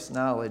this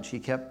knowledge, he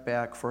kept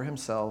back for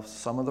himself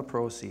some of the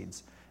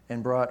proceeds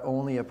and brought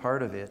only a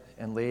part of it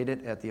and laid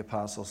it at the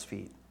apostles'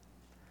 feet.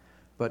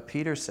 But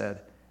Peter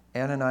said,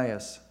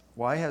 Ananias,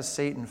 why has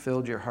Satan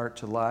filled your heart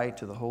to lie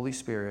to the Holy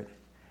Spirit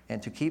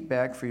and to keep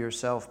back for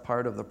yourself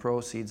part of the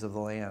proceeds of the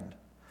land?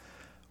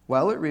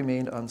 While it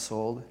remained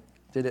unsold,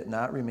 did it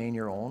not remain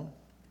your own?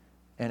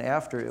 And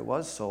after it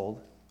was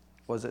sold,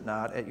 was it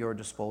not at your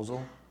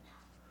disposal?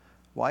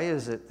 Why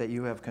is it that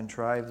you have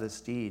contrived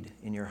this deed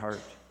in your heart?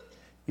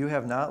 You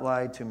have not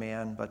lied to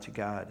man, but to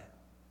God.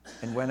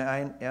 And when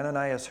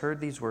Ananias heard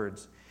these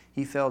words,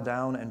 he fell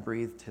down and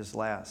breathed his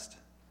last.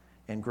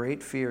 And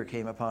great fear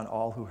came upon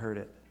all who heard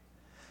it.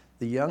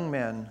 The young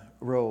men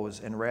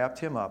rose and wrapped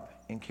him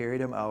up and carried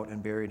him out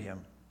and buried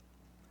him.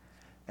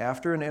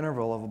 After an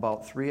interval of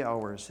about 3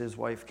 hours, his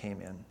wife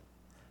came in,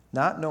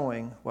 not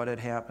knowing what had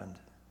happened.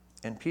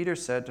 And Peter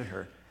said to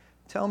her,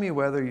 Tell me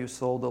whether you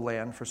sold the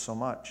land for so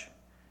much.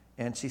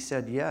 And she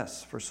said,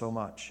 Yes, for so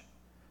much.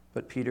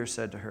 But Peter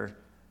said to her,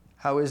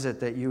 How is it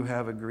that you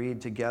have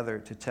agreed together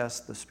to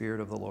test the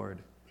Spirit of the Lord?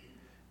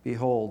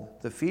 Behold,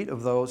 the feet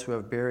of those who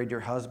have buried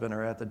your husband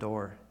are at the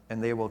door,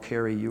 and they will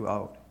carry you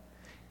out.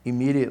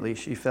 Immediately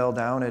she fell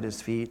down at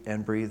his feet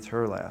and breathed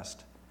her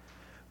last.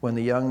 When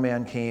the young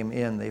man came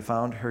in, they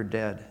found her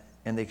dead,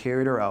 and they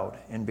carried her out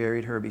and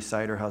buried her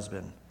beside her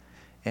husband.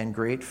 And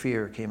great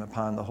fear came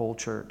upon the whole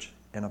church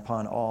and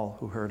upon all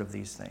who heard of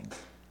these things.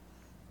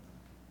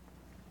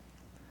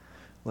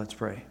 Let's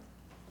pray.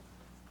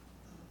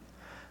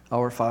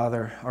 Our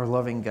Father, our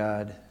loving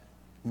God,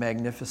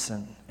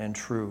 magnificent and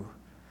true,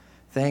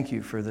 thank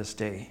you for this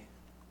day.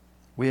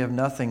 We have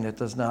nothing that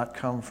does not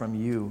come from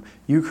you.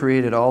 You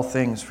created all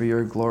things for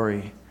your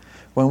glory.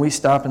 When we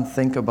stop and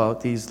think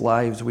about these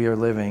lives we are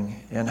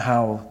living and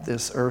how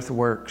this earth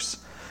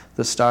works,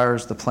 the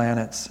stars, the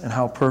planets, and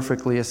how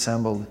perfectly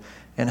assembled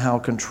and how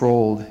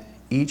controlled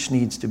each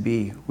needs to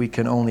be, we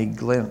can only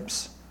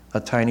glimpse a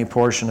tiny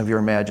portion of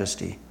your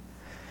majesty.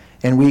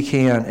 And we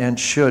can and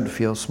should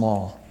feel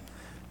small.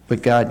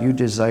 But God, you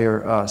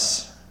desire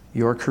us,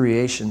 your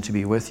creation, to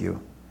be with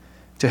you,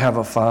 to have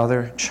a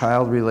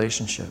father-child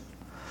relationship.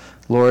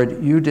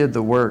 Lord, you did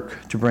the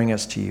work to bring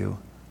us to you.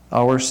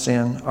 Our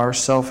sin, our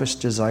selfish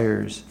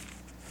desires,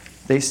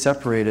 they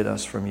separated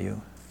us from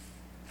you.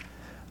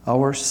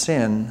 Our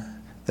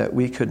sin that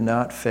we could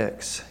not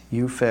fix,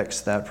 you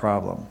fixed that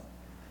problem.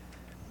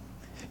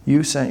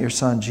 You sent your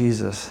son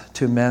Jesus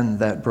to mend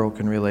that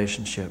broken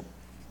relationship.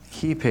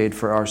 He paid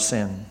for our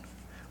sin.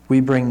 We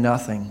bring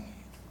nothing.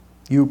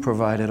 You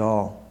provide it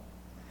all.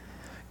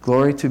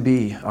 Glory to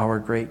be our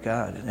great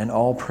God, and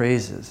all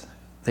praises,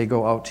 they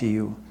go out to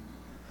you.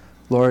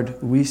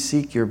 Lord, we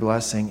seek your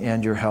blessing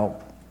and your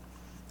help.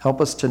 Help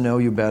us to know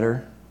you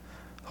better.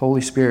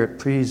 Holy Spirit,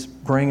 please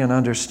bring an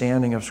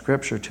understanding of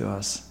Scripture to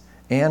us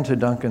and to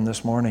Duncan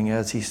this morning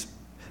as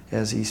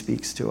he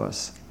speaks to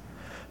us.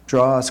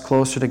 Draw us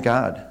closer to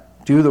God.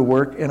 Do the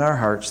work in our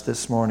hearts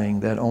this morning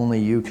that only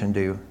you can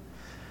do.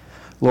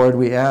 Lord,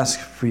 we ask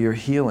for your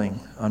healing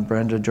on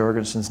Brenda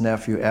Jorgensen's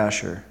nephew,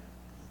 Asher,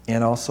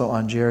 and also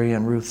on Jerry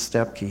and Ruth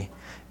Stepke,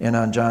 and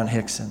on John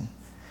Hickson.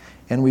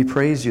 And we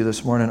praise you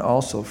this morning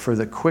also for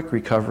the quick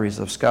recoveries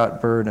of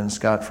Scott Bird and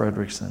Scott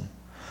Fredrickson.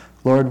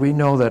 Lord, we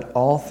know that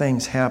all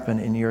things happen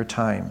in your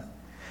time,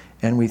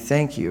 and we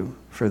thank you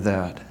for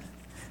that.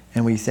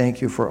 And we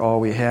thank you for all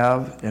we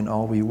have and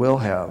all we will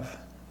have.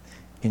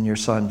 In your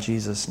Son,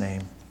 Jesus'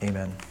 name,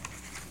 amen.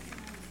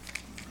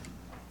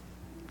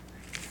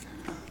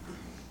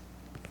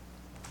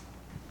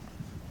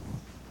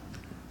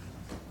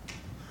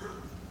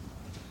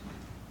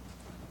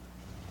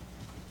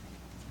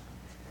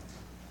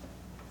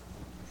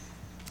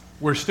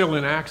 We're still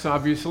in Acts,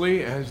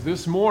 obviously, as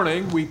this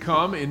morning we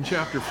come in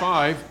chapter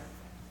 5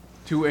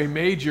 to a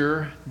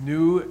major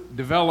new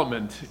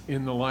development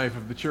in the life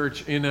of the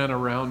church in and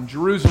around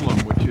Jerusalem,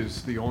 which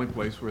is the only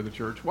place where the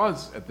church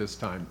was at this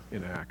time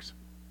in Acts.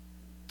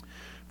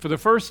 For the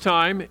first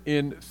time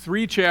in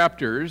 3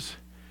 chapters,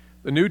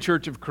 the new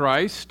church of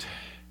Christ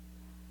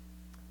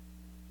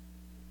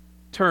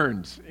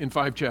turns, in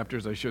 5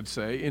 chapters I should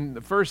say. In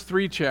the first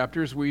 3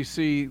 chapters, we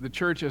see the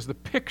church as the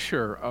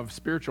picture of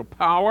spiritual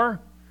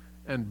power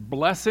and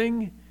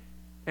blessing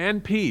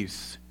and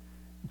peace.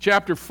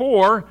 Chapter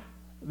 4,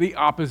 the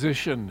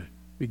opposition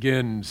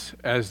begins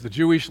as the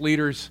Jewish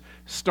leaders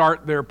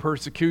start their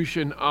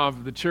persecution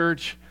of the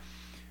church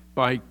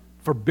by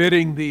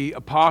forbidding the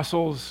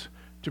apostles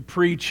to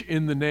preach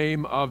in the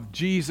name of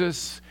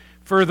Jesus.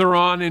 Further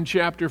on in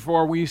chapter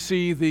 4, we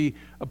see the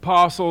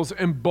apostles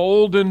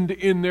emboldened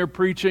in their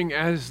preaching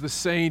as the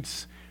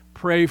saints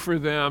pray for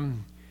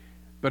them.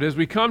 But as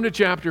we come to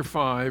chapter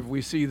 5,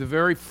 we see the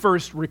very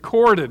first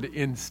recorded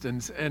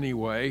instance,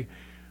 anyway,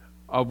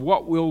 of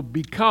what will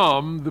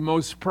become the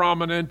most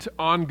prominent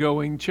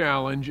ongoing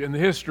challenge in the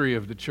history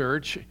of the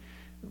church,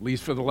 at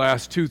least for the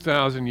last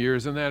 2,000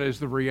 years, and that is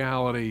the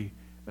reality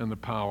and the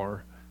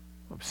power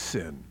of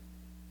sin.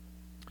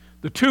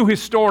 The 2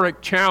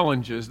 historic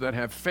challenges that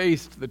have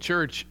faced the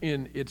church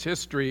in its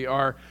history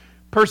are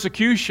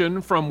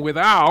persecution from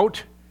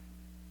without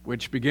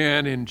which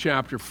began in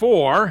chapter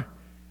 4,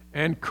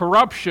 and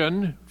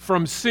corruption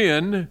from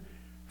sin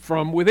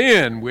from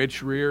within,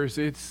 which rears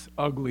its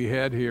ugly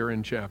head here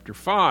in chapter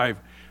 5.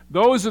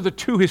 Those are the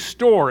two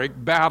historic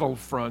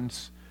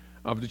battlefronts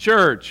of the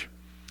church.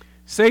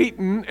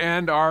 Satan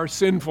and our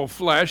sinful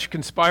flesh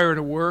conspire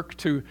to work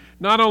to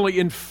not only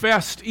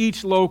infest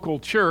each local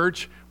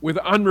church with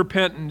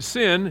unrepentant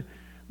sin,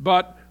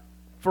 but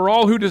for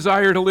all who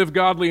desire to live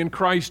godly in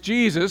Christ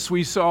Jesus,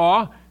 we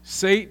saw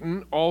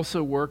Satan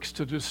also works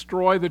to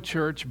destroy the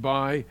church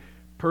by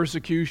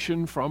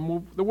persecution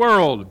from the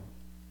world.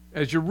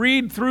 As you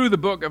read through the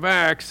book of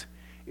Acts,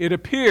 it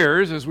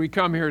appears, as we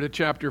come here to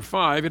chapter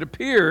 5, it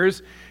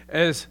appears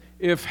as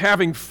if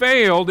having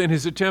failed in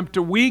his attempt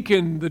to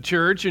weaken the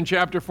church in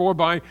chapter 4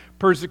 by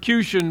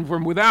persecution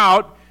from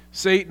without,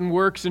 Satan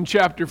works in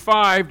chapter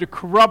 5 to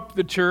corrupt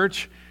the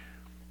church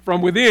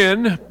from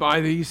within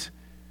by these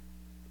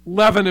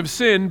leaven of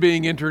sin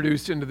being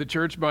introduced into the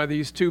church by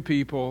these two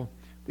people,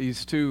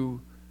 these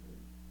two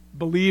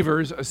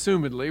believers,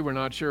 assumedly. We're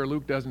not sure.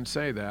 Luke doesn't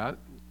say that.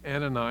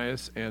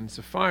 Ananias and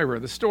Sapphira.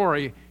 The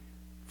story,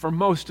 for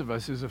most of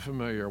us, is a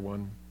familiar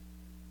one.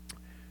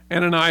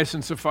 Ananias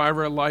and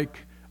Sapphira, like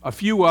a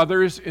few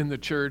others in the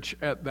church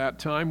at that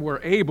time,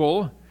 were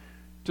able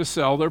to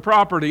sell their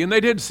property. And they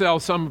did sell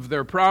some of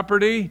their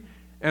property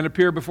and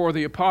appear before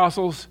the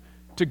apostles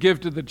to give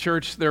to the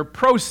church their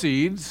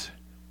proceeds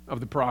of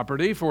the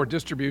property for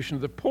distribution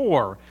to the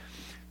poor.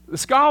 The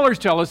scholars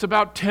tell us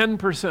about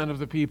 10% of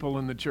the people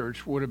in the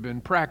church would have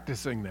been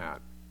practicing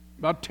that.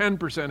 About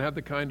 10% had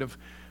the kind of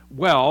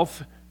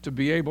wealth to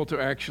be able to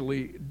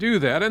actually do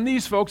that. And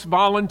these folks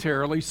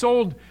voluntarily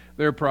sold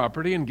their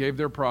property and gave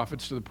their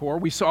profits to the poor.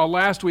 We saw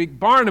last week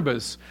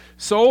Barnabas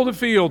sold a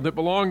field that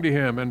belonged to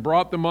him and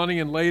brought the money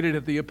and laid it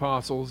at the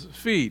apostles'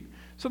 feet.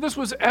 So this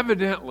was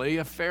evidently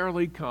a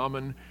fairly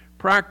common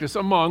practice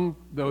among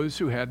those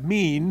who had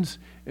means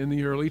in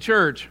the early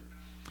church.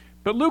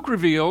 But Luke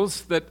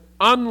reveals that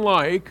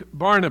unlike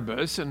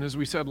Barnabas, and as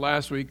we said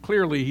last week,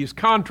 clearly he's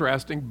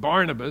contrasting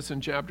Barnabas in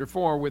chapter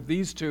 4 with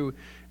these two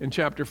in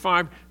chapter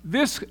 5,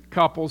 this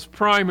couple's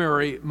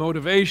primary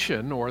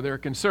motivation or their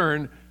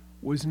concern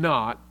was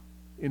not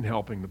in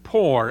helping the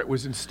poor. It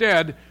was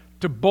instead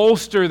to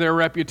bolster their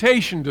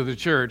reputation to the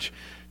church,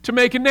 to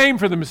make a name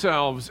for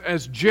themselves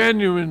as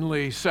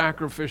genuinely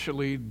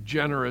sacrificially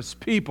generous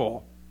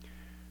people.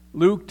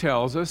 Luke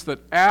tells us that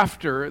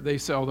after they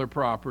sell their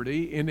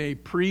property, in a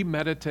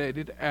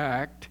premeditated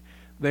act,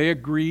 they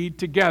agreed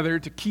together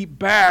to keep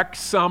back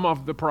some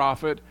of the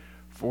profit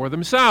for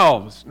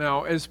themselves.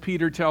 Now, as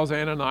Peter tells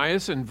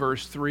Ananias in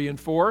verse 3 and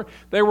 4,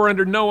 they were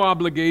under no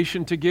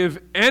obligation to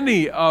give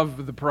any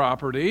of the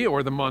property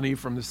or the money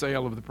from the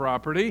sale of the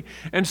property,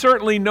 and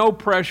certainly no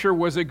pressure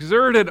was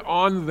exerted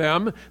on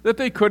them that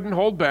they couldn't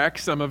hold back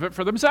some of it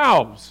for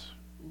themselves.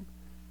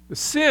 The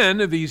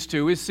sin of these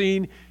two is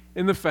seen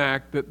in the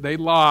fact that they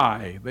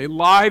lie. They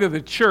lie to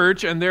the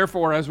church and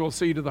therefore, as we'll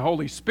see, to the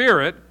Holy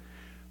Spirit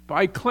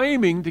by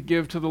claiming to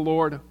give to the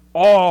Lord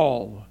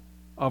all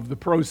of the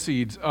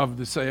proceeds of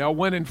the sale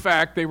when in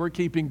fact they were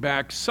keeping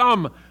back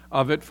some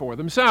of it for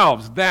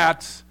themselves.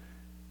 That's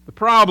the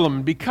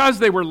problem. Because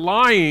they were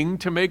lying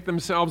to make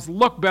themselves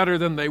look better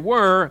than they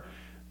were,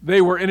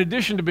 in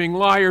addition to being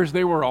liars,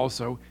 they were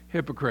also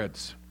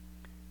hypocrites.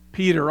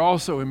 Peter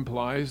also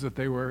implies that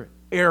they were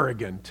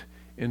arrogant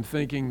in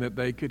thinking that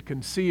they could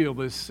conceal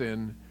this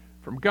sin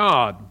from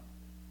God.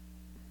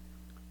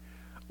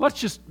 Let's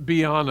just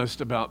be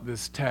honest about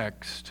this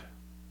text.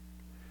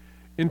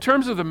 In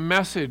terms of the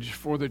message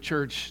for the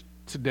church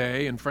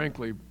today, and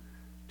frankly,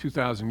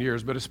 2,000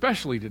 years, but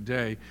especially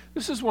today,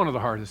 this is one of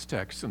the hardest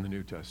texts in the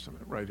New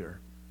Testament, right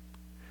here.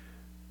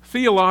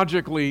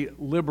 Theologically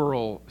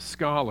liberal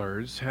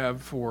scholars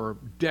have for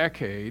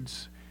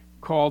decades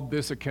called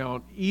this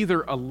account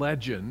either a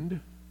legend,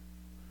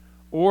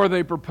 or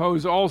they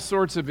propose all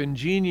sorts of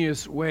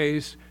ingenious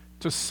ways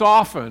to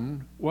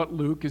soften what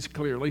Luke is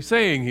clearly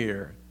saying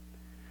here.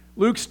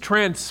 Luke's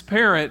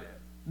transparent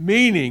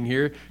meaning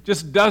here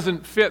just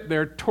doesn't fit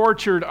their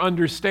tortured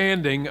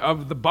understanding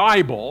of the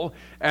Bible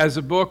as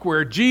a book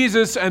where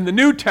Jesus and the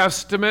New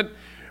Testament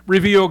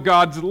reveal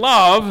God's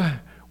love,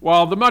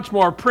 while the much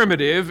more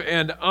primitive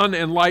and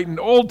unenlightened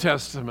Old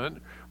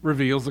Testament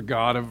reveals a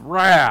God of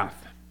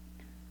wrath.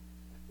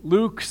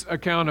 Luke's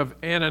account of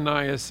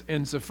Ananias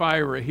and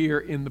Sapphira here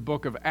in the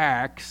book of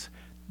Acts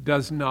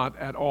does not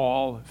at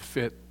all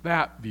fit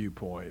that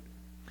viewpoint.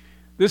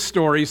 This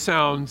story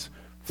sounds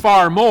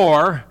far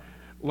more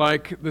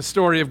like the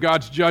story of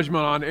God's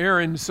judgment on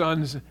Aaron's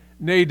sons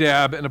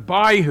Nadab and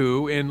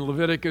Abihu in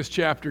Leviticus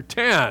chapter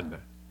 10.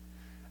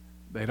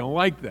 They don't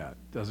like that.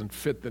 It doesn't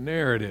fit the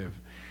narrative.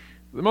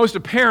 The most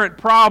apparent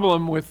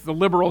problem with the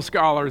liberal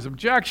scholar's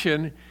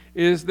objection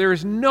is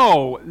there's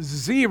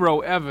zero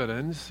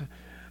evidence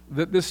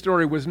that this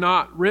story was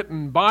not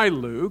written by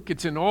Luke.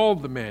 It's in all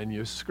the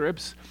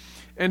manuscripts.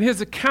 And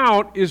his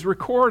account is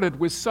recorded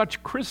with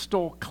such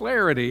crystal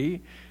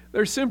clarity,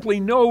 there's simply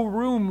no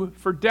room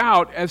for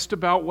doubt as to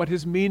about what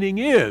his meaning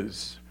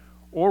is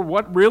or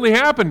what really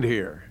happened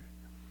here.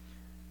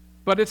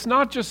 But it's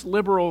not just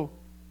liberal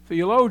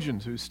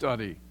theologians who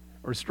study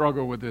or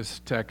struggle with this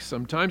text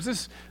sometimes.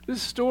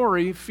 This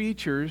story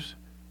features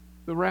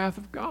the wrath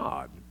of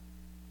God.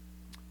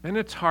 And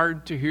it's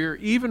hard to hear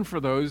even for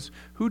those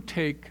who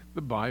take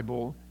the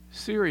Bible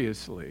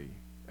seriously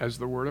as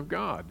the Word of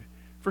God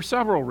for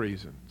several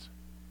reasons.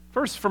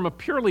 First, from a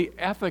purely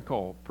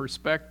ethical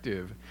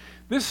perspective,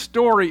 this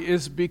story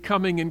is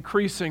becoming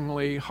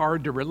increasingly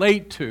hard to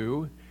relate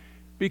to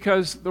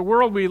because the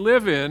world we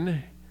live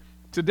in,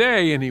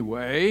 today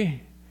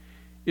anyway,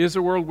 is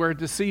a world where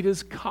deceit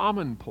is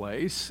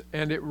commonplace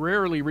and it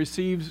rarely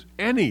receives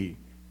any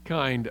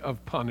kind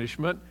of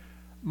punishment,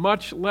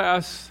 much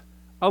less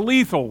a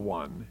lethal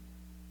one.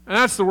 And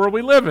that's the world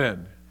we live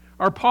in.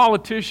 Our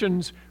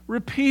politicians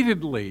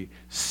repeatedly,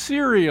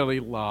 serially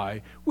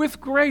lie with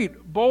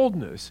great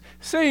boldness,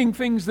 saying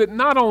things that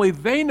not only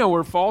they know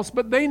are false,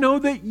 but they know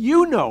that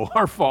you know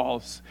are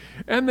false.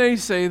 And they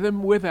say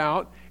them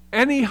without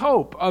any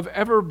hope of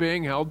ever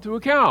being held to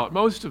account,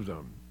 most of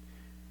them.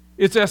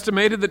 It's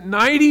estimated that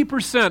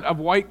 90% of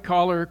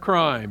white-collar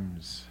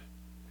crimes,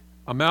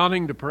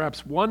 amounting to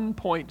perhaps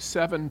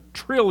 $1.7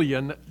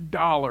 trillion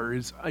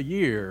a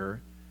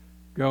year,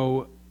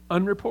 go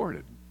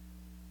unreported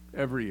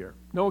every year.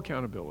 No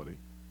accountability.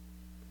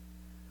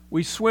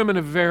 We swim in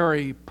a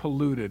very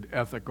polluted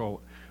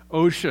ethical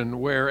ocean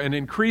where an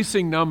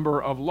increasing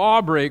number of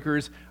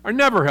lawbreakers are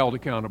never held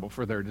accountable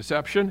for their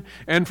deception.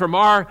 And from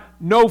our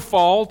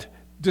no-fault,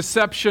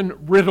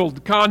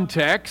 deception-riddled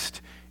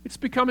context, it's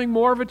becoming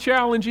more of a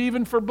challenge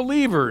even for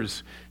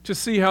believers to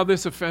see how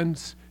this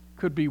offense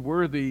could be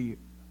worthy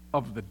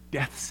of the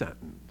death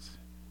sentence.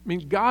 I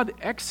mean, God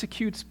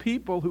executes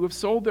people who have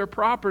sold their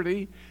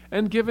property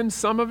and given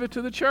some of it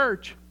to the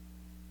church.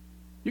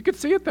 You could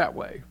see it that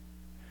way.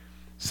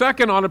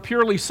 Second, on a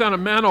purely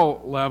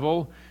sentimental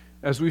level,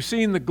 as we've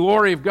seen the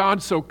glory of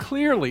God so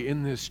clearly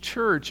in this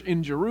church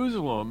in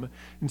Jerusalem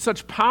in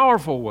such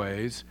powerful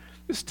ways,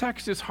 this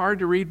text is hard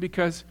to read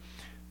because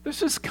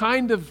this is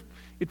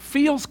it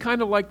feels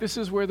kind of like this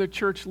is where the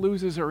church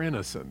loses her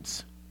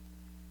innocence.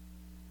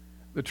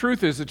 The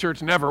truth is the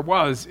church never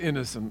was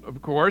innocent,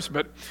 of course,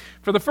 but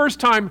for the first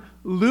time,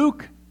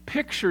 Luke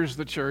pictures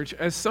the church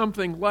as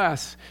something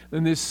less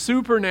than this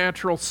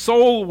supernatural,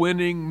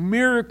 soul-winning,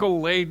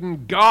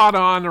 miracle-laden,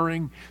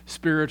 God-honoring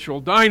spiritual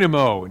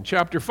dynamo. In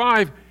chapter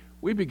 5,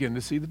 we begin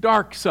to see the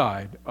dark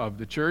side of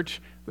the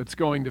church that's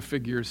going to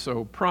figure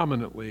so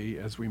prominently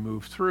as we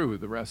move through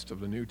the rest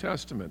of the New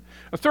Testament.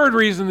 A third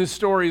reason this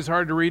story is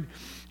hard to read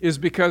is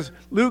because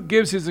Luke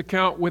gives his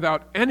account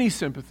without any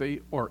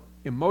sympathy or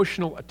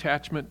emotional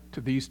attachment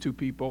to these two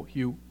people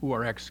who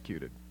are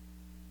executed.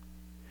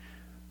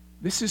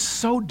 This is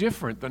so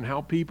different than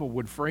how people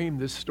would frame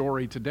this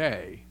story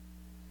today,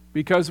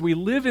 because we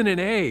live in an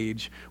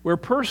age where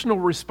personal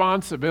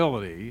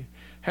responsibility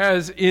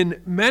has,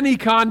 in many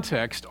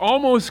contexts,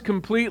 almost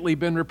completely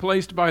been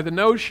replaced by the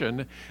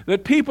notion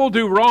that people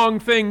do wrong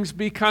things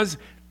because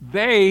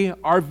they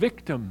are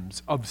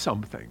victims of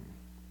something.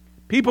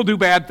 People do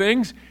bad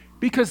things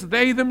because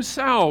they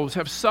themselves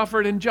have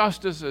suffered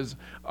injustices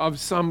of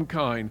some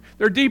kind.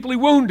 They're deeply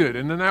wounded,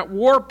 and then that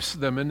warps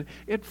them, and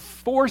it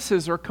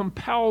forces or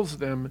compels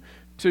them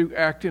to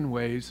act in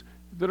ways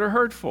that are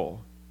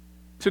hurtful.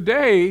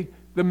 Today,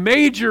 the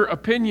major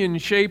opinion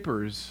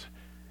shapers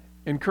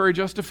encourage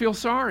us to feel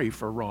sorry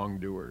for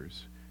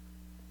wrongdoers.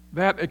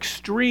 That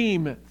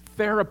extreme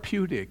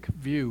therapeutic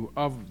view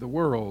of the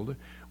world,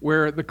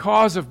 where the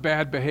cause of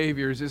bad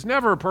behaviors is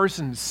never a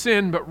person's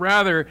sin, but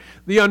rather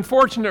the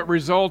unfortunate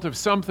result of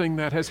something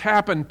that has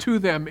happened to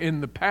them in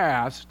the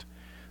past,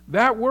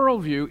 that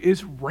worldview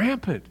is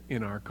rampant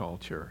in our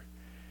culture.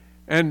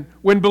 And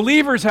when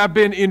believers have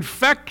been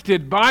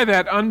infected by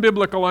that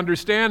unbiblical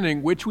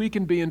understanding, which we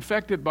can be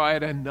infected by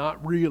it and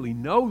not really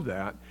know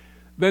that,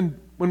 then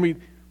when we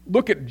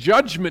look at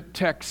judgment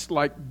texts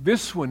like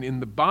this one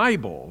in the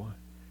Bible,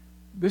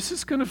 this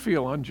is going to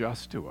feel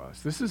unjust to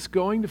us. This is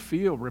going to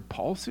feel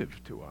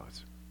repulsive to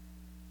us.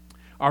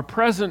 Our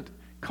present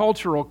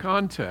cultural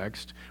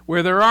context,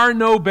 where there are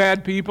no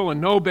bad people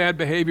and no bad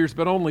behaviors,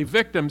 but only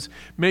victims,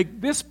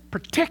 make this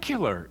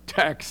particular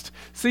text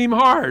seem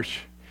harsh,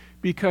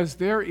 because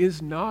there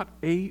is not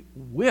a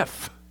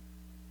whiff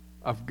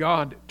of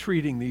God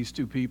treating these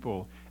two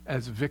people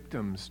as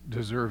victims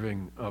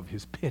deserving of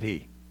his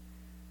pity.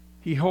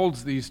 He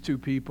holds these two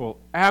people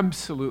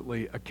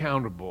absolutely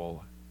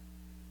accountable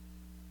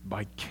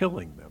by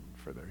killing them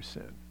for their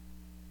sin.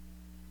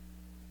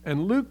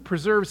 And Luke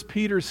preserves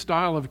Peter's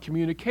style of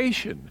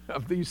communication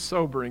of these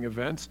sobering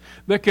events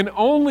that can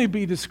only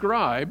be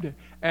described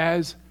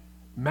as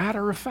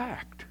matter of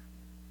fact.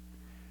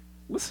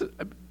 Listen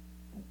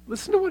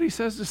to what he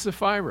says to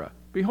Sapphira.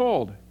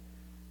 Behold,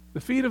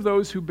 the feet of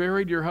those who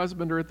buried your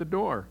husband are at the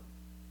door,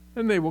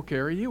 and they will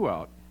carry you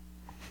out.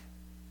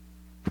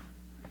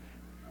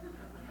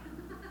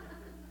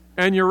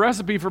 And your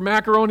recipe for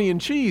macaroni and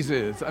cheese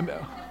is...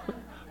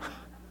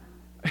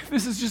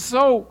 This is just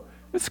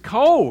it's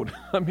cold.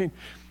 I mean,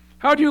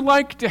 how do you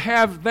like to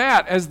have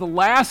that as the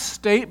last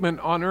statement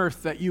on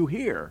earth that you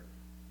hear?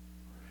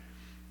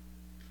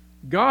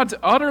 God's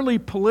utterly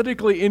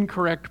politically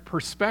incorrect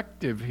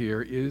perspective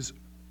here is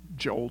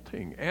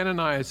jolting.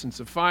 Ananias and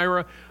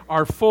Sapphira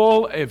are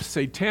full of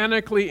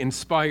satanically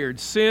inspired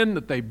sin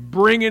that they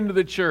bring into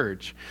the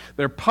church.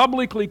 They're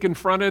publicly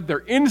confronted.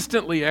 They're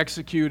instantly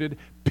executed.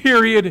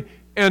 Period.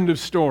 End of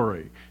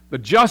story. The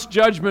just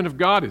judgment of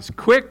God is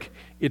quick.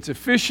 It's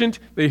efficient.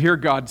 They hear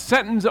God's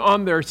sentence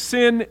on their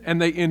sin,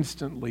 and they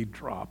instantly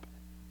drop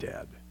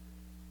dead.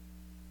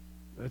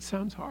 That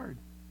sounds hard.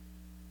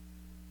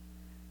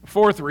 A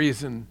fourth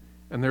reason,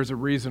 and there's a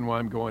reason why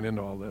I'm going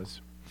into all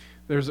this.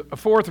 There's a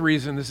fourth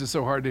reason this is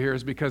so hard to hear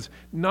is because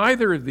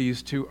neither of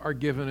these two are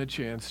given a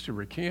chance to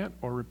recant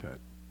or repent.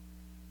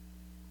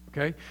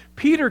 Okay?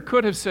 Peter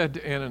could have said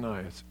to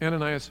Ananias,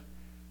 Ananias,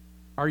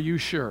 are you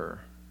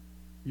sure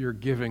you're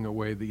giving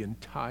away the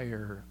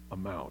entire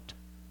amount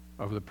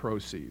of the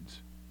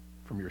proceeds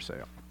from your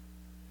sale?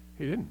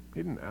 He didn't.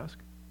 He didn't ask.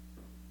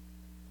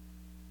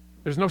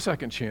 There's no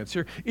second chance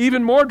here.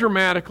 Even more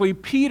dramatically,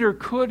 Peter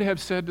could have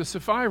said to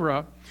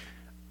Sapphira,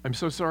 I'm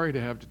so sorry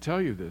to have to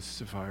tell you this,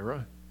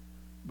 Sapphira,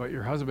 but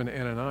your husband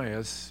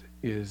Ananias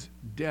is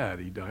dead.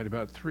 He died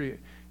about 3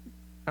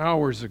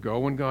 hours ago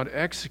when God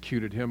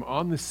executed him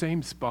on the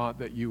same spot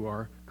that you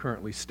are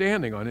currently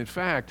standing on. In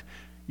fact,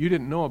 you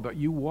didn't know it, but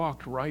you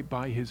walked right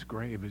by his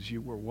grave as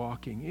you were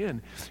walking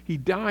in. He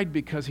died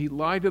because he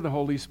lied to the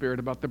Holy Spirit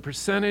about the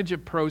percentage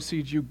of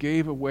proceeds you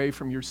gave away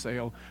from your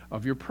sale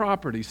of your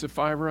property.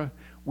 Sapphira,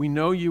 we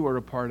know you are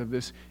a part of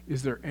this.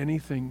 Is there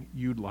anything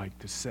you'd like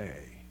to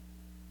say?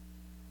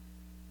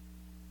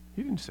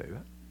 He didn't say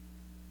that.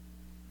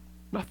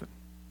 Nothing.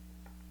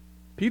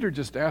 Peter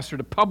just asked her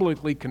to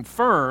publicly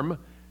confirm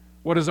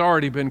what has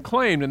already been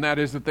claimed, and that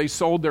is that they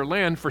sold their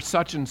land for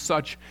such and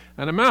such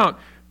an amount.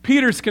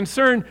 Peter's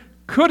concern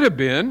could have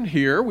been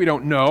here, we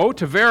don't know,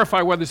 to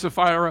verify whether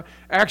Sapphira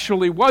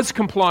actually was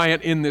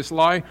compliant in this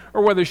lie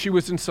or whether she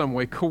was in some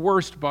way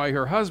coerced by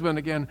her husband.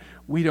 Again,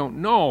 we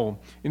don't know.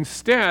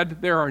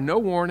 Instead, there are no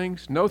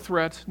warnings, no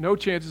threats, no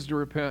chances to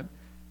repent.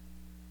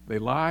 They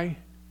lie,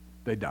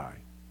 they die.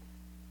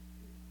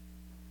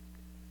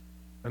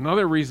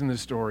 Another reason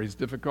this story is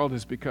difficult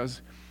is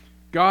because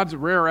God's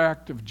rare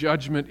act of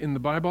judgment in the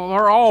Bible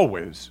are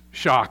always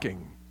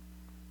shocking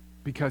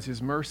because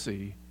his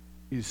mercy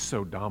is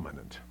so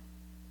dominant.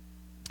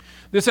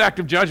 This act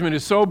of judgment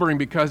is sobering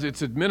because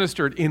it's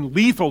administered in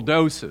lethal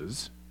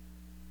doses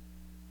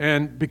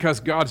and because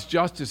God's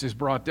justice is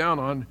brought down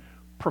on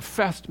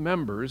professed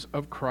members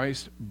of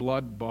Christ's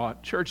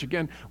blood-bought church.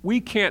 Again, we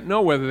can't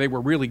know whether they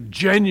were really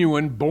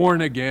genuine,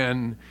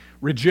 born-again,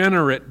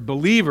 regenerate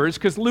believers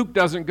because Luke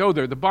doesn't go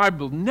there. The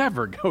Bible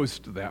never goes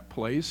to that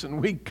place,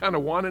 and we kind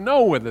of want to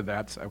know whether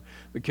that's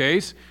the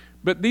case.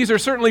 But these are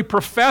certainly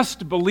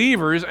professed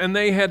believers, and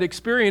they had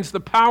experienced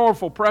the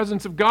powerful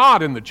presence of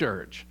God in the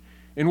church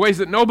in ways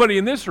that nobody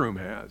in this room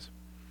has.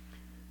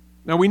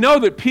 Now, we know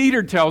that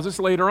Peter tells us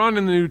later on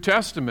in the New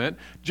Testament,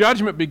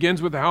 judgment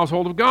begins with the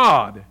household of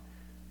God.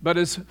 But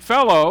as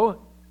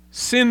fellow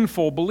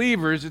sinful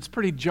believers, it's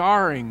pretty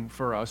jarring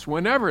for us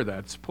whenever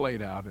that's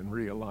played out in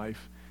real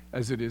life,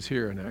 as it is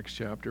here in Acts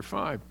chapter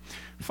 5.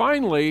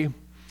 Finally,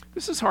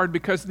 this is hard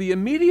because the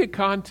immediate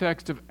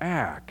context of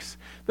Acts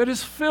that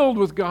is filled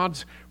with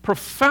God's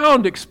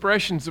profound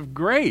expressions of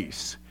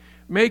grace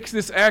makes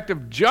this act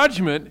of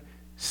judgment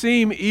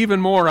seem even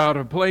more out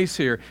of place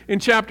here. In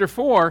chapter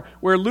 4,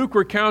 where Luke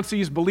recounts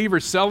these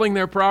believers selling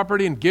their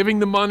property and giving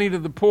the money to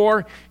the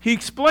poor, he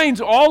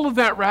explains all of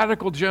that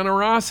radical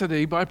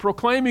generosity by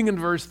proclaiming in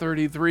verse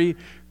 33,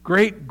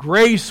 great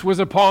grace was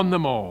upon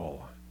them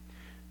all.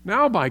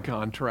 Now, by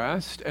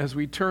contrast, as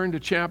we turn to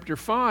chapter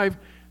 5,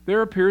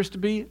 there appears to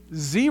be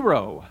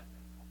zero,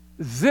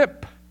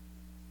 zip,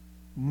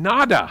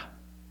 nada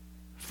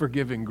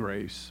forgiving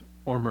grace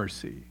or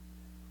mercy.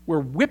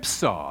 We're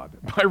whipsawed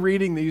by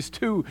reading these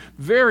two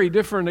very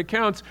different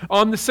accounts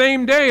on the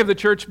same day of the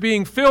church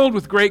being filled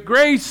with great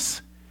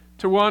grace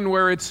to one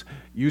where it's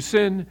you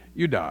sin,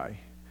 you die.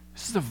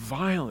 This is a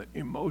violent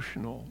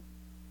emotional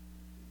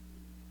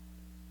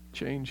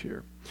change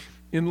here.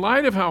 In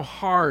light of how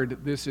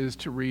hard this is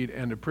to read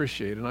and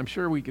appreciate, and I'm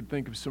sure we could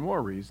think of some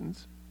more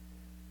reasons,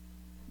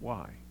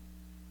 why?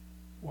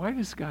 Why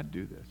does God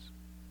do this?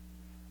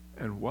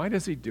 And why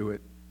does he do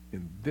it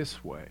in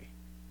this way?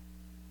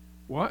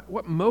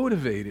 What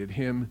motivated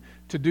him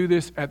to do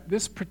this at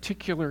this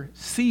particular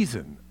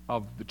season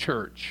of the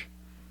church?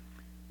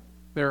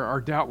 There are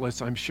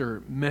doubtless, I'm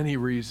sure, many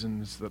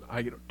reasons that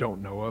I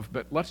don't know of,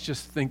 but let's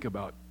just think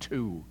about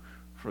two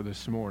for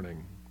this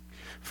morning.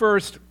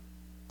 First,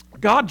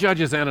 God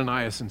judges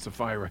Ananias and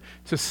Sapphira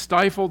to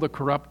stifle the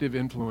corruptive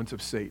influence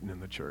of Satan in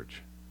the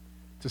church.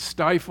 To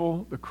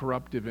stifle the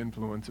corruptive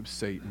influence of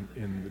Satan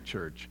in the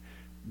church.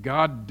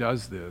 God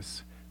does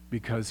this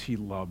because he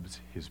loves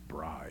his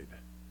bride.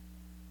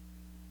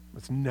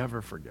 Let's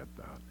never forget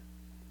that.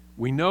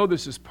 We know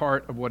this is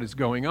part of what is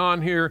going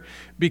on here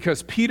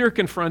because Peter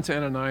confronts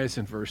Ananias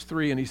in verse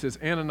 3 and he says,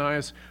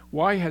 Ananias,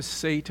 why has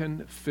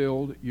Satan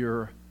filled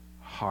your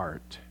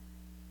heart?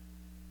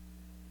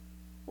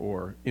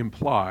 Or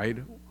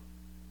implied,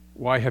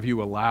 Why have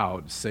you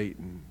allowed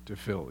Satan to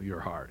fill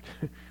your heart?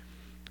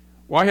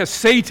 Why has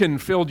Satan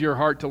filled your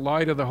heart to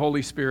lie to the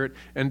Holy Spirit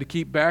and to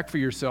keep back for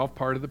yourself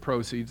part of the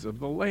proceeds of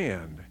the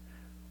land?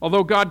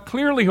 Although God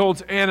clearly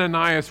holds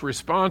Ananias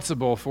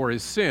responsible for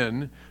his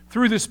sin,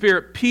 through the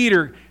Spirit,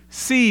 Peter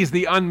sees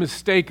the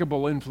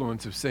unmistakable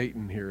influence of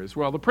Satan here as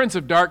well. The prince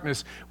of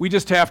darkness, we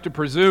just have to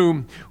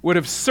presume, would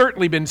have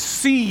certainly been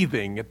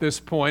seething at this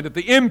point at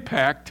the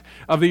impact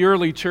of the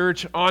early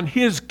church on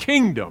his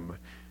kingdom,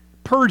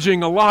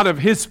 purging a lot of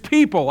his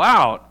people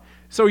out.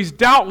 So he's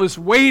doubtless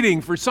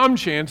waiting for some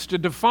chance to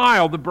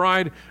defile the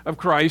bride of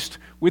Christ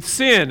with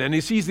sin. And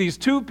he sees these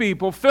two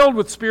people filled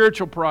with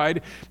spiritual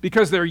pride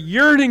because they're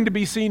yearning to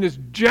be seen as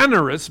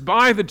generous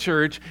by the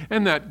church,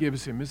 and that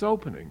gives him his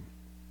opening.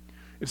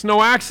 It's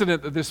no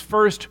accident that this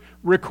first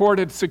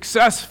recorded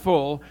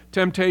successful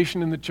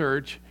temptation in the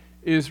church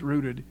is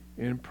rooted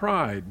in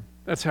pride.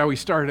 That's how he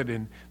started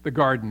in the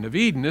Garden of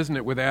Eden, isn't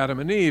it, with Adam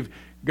and Eve,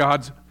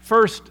 God's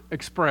first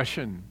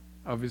expression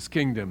of his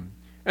kingdom.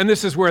 And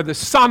this is where the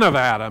son of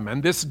Adam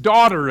and this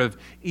daughter of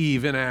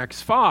Eve in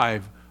Acts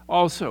 5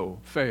 also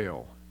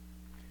fail.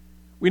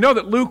 We know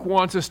that Luke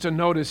wants us to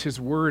notice his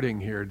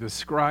wording here,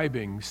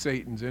 describing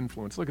Satan's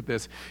influence. Look at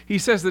this. He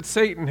says that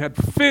Satan had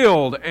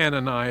filled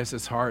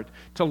Ananias' heart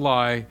to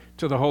lie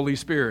to the Holy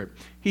Spirit.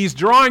 He's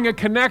drawing a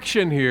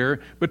connection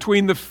here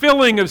between the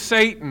filling of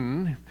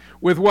Satan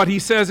with what he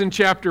says in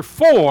chapter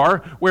 4,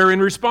 where in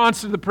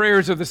response to the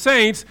prayers of the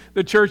saints,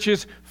 the church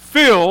is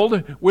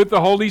filled with the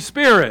Holy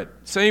Spirit.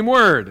 Same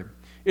word.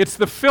 It's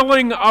the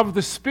filling of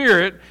the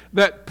Spirit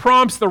that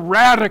prompts the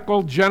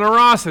radical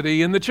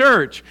generosity in the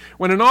church.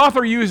 When an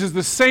author uses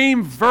the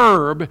same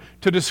verb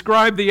to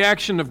describe the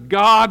action of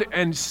God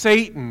and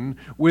Satan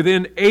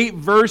within 8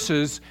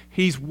 verses,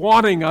 he's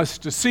wanting us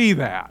to see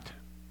that.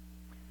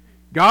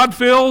 God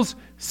fills,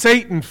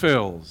 Satan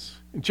fills.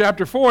 In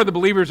chapter 4, the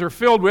believers are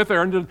filled with,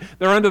 they're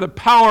under the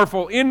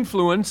powerful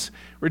influence,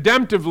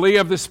 redemptively,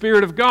 of the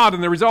Spirit of God.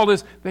 And the result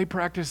is they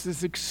practice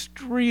this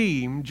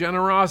extreme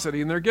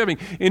generosity in their giving.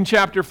 In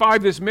chapter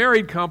 5, this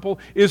married couple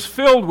is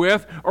filled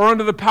with, or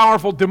under the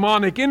powerful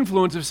demonic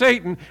influence of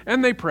Satan,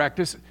 and they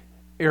practice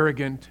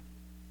arrogant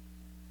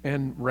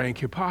and rank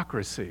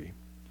hypocrisy.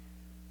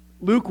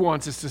 Luke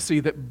wants us to see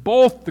that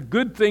both the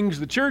good things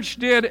the church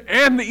did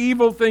and the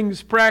evil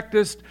things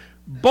practiced,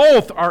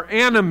 both are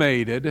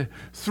animated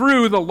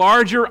through the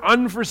larger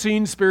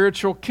unforeseen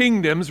spiritual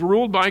kingdoms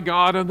ruled by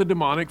God and the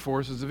demonic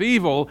forces of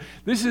evil.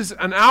 This is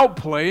an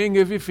outplaying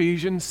of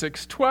Ephesians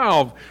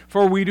 6:12.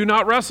 For we do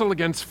not wrestle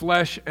against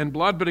flesh and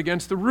blood, but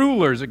against the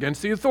rulers,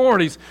 against the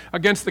authorities,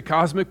 against the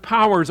cosmic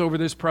powers over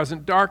this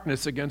present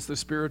darkness, against the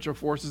spiritual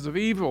forces of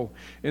evil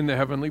in the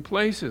heavenly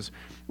places.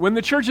 When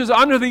the church is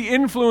under the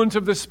influence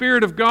of the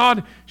Spirit of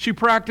God, she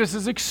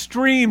practices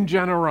extreme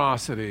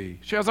generosity.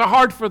 She has a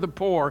heart for the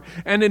poor,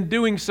 and in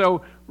doing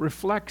so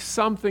reflects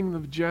something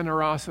of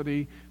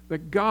generosity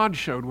that God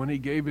showed when he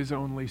gave his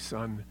only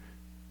Son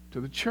to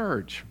the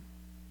church.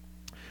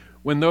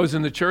 When those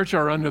in the church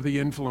are under the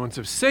influence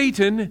of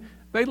Satan,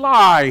 they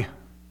lie,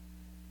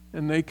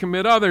 and they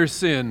commit other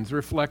sins,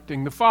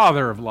 reflecting the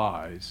father of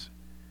lies.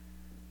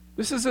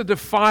 This is a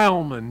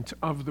defilement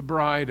of the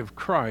bride of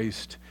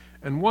Christ.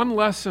 And one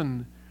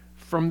lesson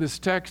from this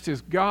text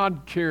is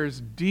God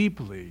cares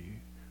deeply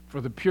for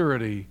the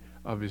purity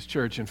of his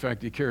church. In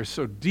fact, he cares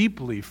so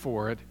deeply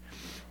for it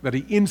that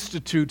he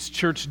institutes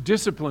church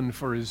discipline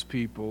for his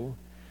people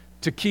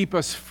to keep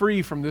us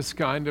free from this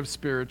kind of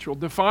spiritual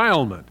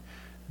defilement.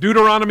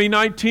 Deuteronomy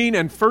 19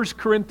 and 1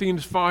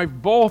 Corinthians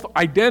 5 both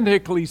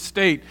identically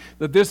state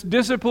that this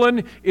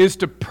discipline is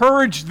to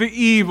purge the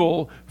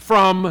evil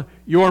from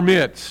your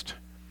midst.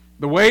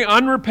 The way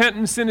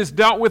unrepentant sin is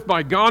dealt with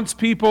by God's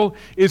people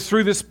is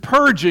through this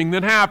purging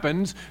that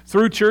happens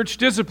through church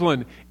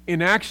discipline.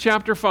 In Acts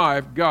chapter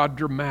 5, God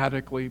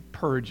dramatically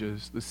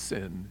purges the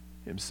sin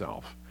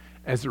himself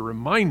as a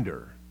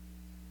reminder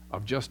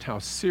of just how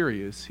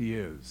serious he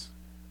is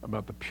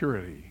about the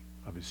purity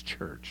of his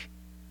church.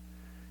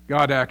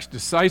 God acts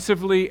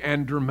decisively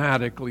and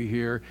dramatically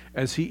here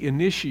as he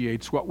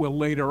initiates what will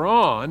later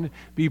on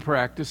be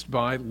practiced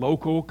by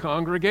local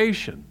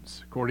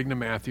congregations, according to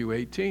Matthew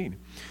 18.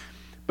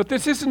 But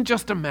this isn't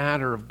just a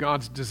matter of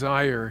God's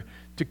desire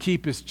to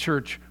keep his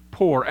church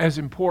poor, as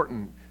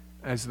important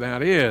as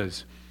that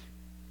is.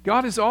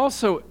 God is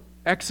also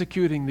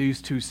executing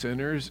these two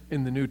sinners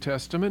in the New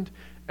Testament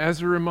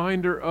as a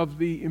reminder of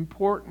the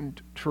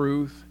important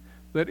truth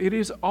that it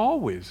is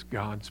always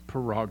God's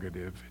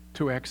prerogative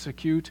to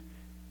execute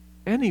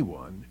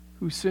anyone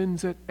who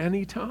sins at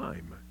any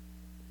time.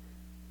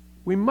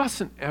 We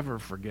mustn't ever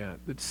forget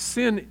that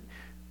sin,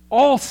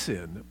 all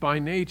sin by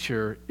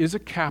nature, is a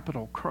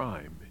capital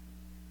crime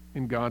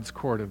in God's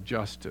court of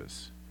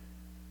justice.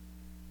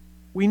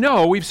 We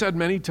know, we've said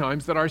many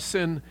times, that our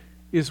sin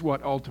is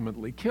what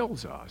ultimately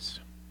kills us.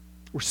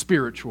 We're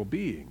spiritual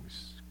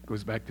beings. It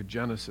goes back to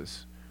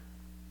Genesis.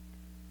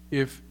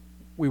 If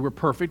we were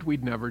perfect,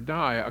 we'd never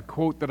die. A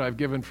quote that I've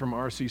given from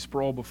R.C.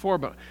 Sproul before,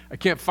 but I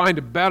can't find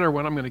a better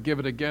one. I'm going to give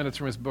it again. It's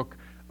from his book,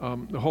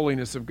 The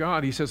Holiness of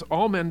God. He says,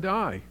 all men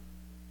die.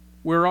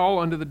 We're all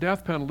under the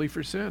death penalty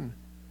for sin.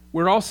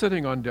 We're all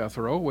sitting on death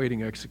row,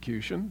 waiting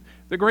execution.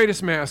 The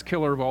greatest mass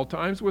killer of all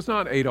times was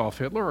not Adolf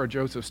Hitler or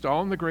Joseph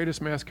Stalin. The greatest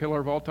mass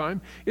killer of all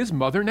time is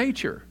Mother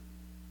Nature.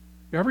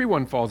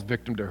 Everyone falls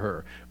victim to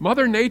her.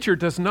 Mother Nature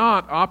does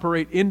not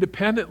operate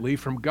independently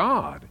from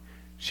God.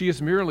 She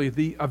is merely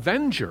the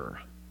avenger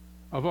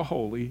of a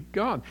holy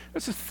God.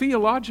 That's a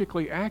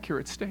theologically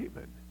accurate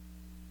statement.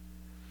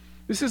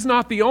 This is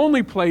not the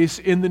only place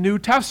in the New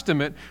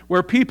Testament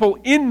where people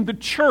in the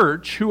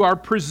church who are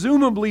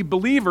presumably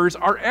believers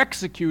are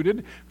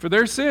executed for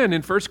their sin.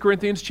 In 1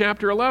 Corinthians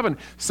chapter 11,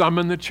 some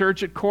in the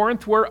church at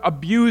Corinth were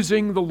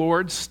abusing the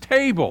Lord's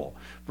table.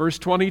 Verse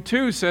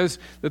 22 says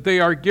that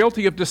they are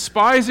guilty of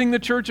despising the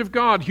church of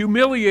God,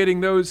 humiliating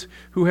those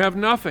who have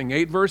nothing.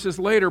 8 verses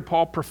later,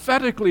 Paul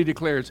prophetically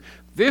declares,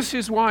 "This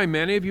is why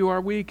many of you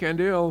are weak and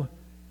ill,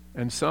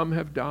 and some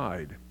have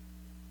died."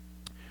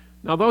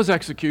 Now, those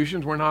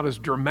executions were not as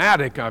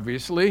dramatic,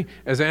 obviously,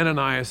 as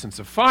Ananias and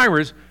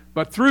Sapphira's,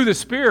 but through the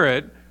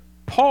Spirit,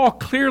 Paul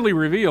clearly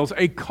reveals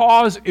a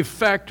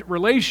cause-effect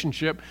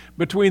relationship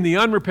between the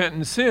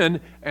unrepentant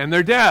sin and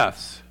their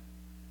deaths.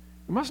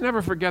 We must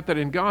never forget that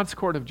in God's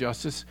court of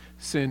justice,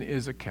 sin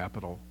is a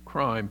capital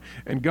crime.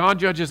 And God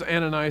judges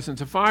Ananias and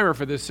Sapphira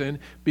for this sin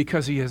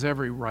because he has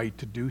every right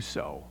to do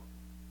so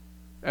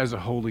as a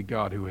holy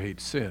God who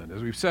hates sin.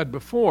 As we've said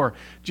before,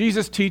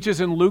 Jesus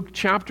teaches in Luke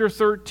chapter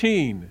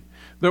 13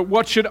 that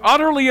what should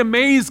utterly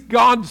amaze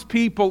God's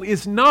people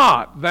is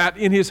not that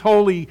in his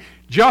holy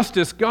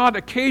justice, God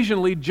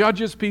occasionally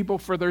judges people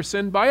for their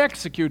sin by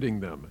executing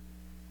them.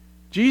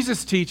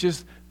 Jesus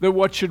teaches that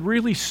what should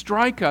really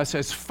strike us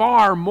as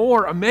far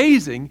more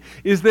amazing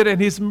is that in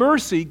his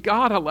mercy,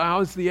 God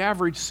allows the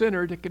average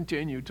sinner to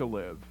continue to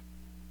live.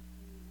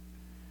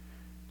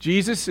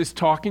 Jesus is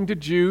talking to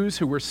Jews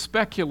who were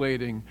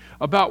speculating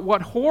about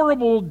what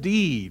horrible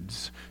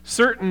deeds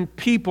certain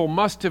people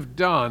must have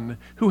done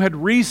who had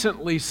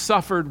recently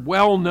suffered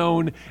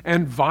well-known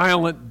and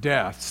violent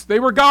deaths. They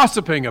were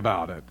gossiping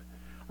about it.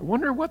 I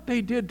wonder what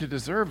they did to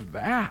deserve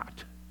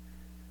that.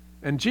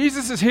 And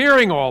Jesus is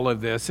hearing all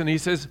of this, and he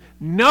says,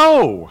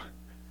 "No,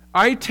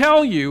 I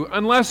tell you,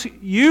 unless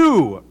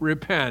you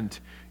repent,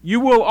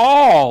 you will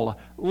all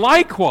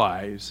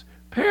likewise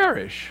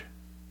perish."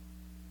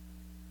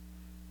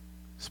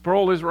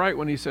 Sproul is right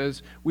when he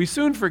says, "We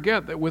soon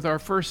forget that with our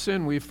first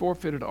sin we've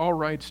forfeited all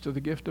rights to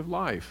the gift of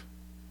life.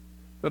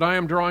 That I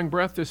am drawing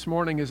breath this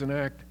morning is an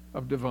act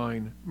of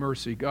divine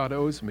mercy. God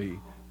owes me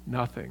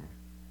nothing."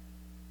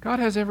 God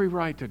has every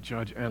right to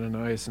judge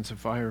Ananias and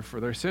Sapphira for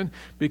their sin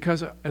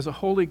because as a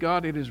holy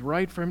God, it is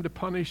right for him to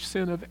punish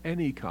sin of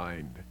any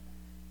kind,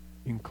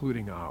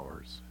 including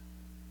ours.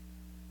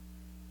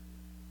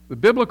 The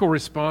biblical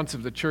response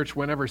of the church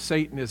whenever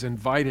Satan is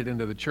invited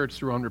into the church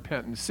through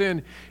unrepentant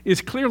sin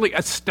is clearly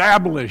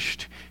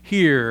established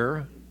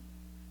here,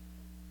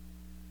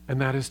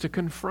 and that is to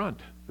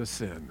confront the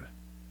sin.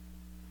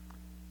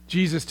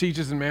 Jesus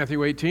teaches in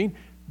Matthew 18,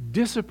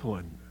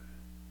 discipline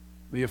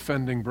the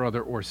offending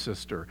brother or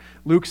sister.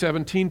 Luke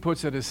 17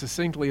 puts it as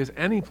succinctly as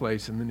any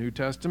place in the New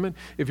Testament.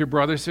 If your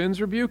brother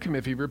sins, rebuke him.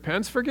 If he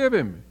repents, forgive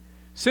him.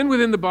 Sin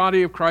within the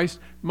body of Christ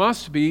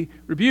must be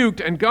rebuked.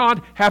 And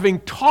God, having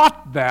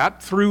taught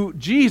that through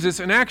Jesus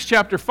in Acts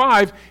chapter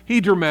 5,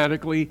 he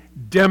dramatically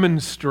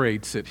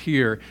demonstrates it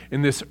here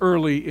in this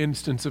early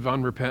instance of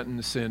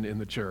unrepentant sin in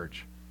the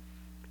church.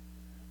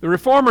 The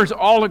Reformers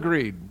all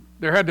agreed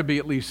there had to be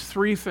at least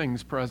three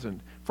things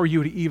present for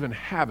you to even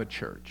have a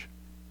church.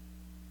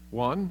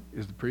 One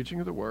is the preaching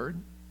of the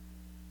word.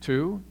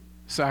 Two,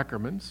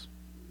 sacraments,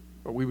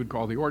 what we would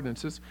call the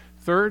ordinances.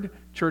 Third,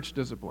 church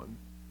discipline.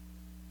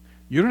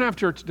 You don't have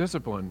church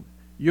discipline,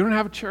 you don't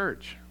have a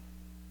church.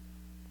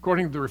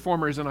 According to the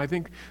Reformers, and I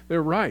think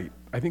they're right.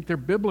 I think they're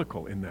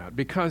biblical in that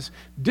because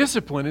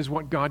discipline is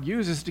what God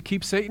uses to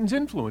keep Satan's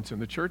influence in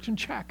the church in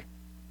check.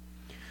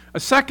 A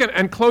second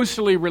and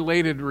closely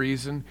related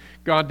reason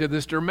God did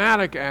this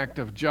dramatic act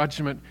of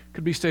judgment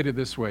could be stated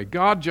this way.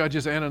 God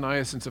judges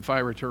Ananias and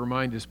Sapphira to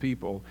remind his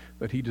people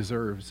that he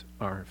deserves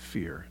our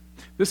fear.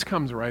 This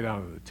comes right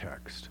out of the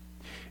text.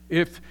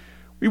 If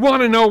we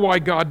want to know why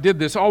God did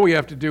this, all we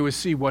have to do is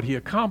see what he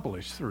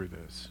accomplished through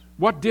this.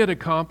 What did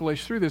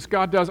accomplish through this?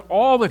 God does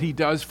all that he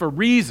does for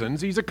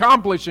reasons. He's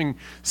accomplishing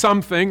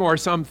something or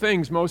some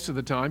things most of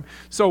the time.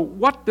 So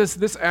what does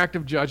this act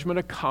of judgment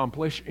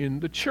accomplish in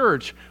the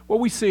church? Well,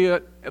 we see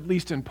it, at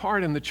least in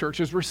part, in the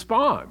church's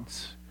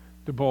response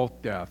to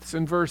both deaths.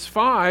 In verse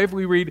 5,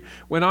 we read,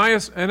 when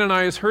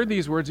Ananias heard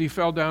these words, he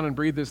fell down and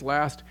breathed his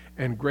last,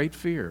 and great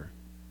fear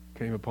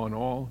came upon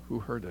all who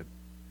heard it.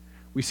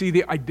 We see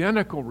the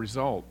identical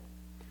result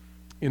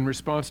in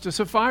response to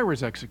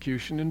Sapphira's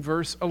execution in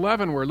verse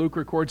 11, where Luke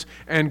records,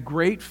 and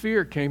great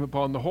fear came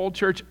upon the whole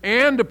church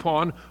and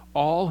upon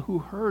all who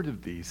heard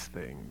of these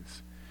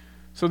things.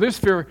 So this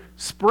fear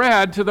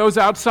spread to those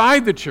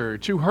outside the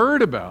church who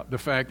heard about the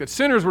fact that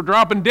sinners were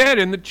dropping dead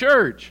in the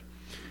church.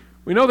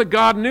 We know that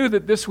God knew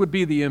that this would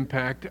be the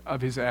impact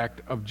of his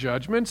act of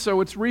judgment,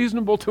 so it's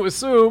reasonable to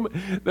assume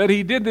that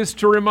he did this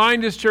to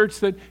remind his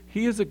church that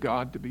he is a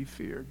God to be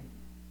feared.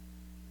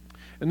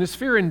 And this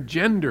fear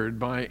engendered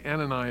by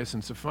Ananias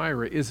and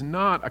Sapphira is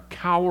not a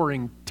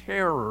cowering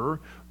terror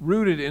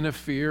rooted in a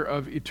fear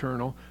of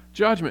eternal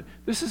judgment.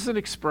 This is an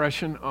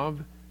expression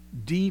of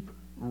deep,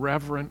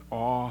 reverent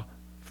awe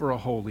for a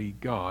holy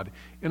God.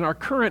 In our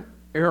current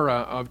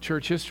era of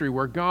church history,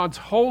 where God's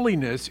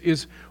holiness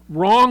is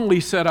wrongly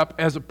set up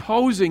as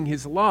opposing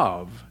his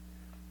love,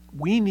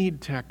 we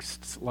need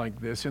texts like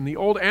this in the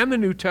Old and the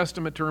New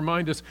Testament to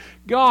remind us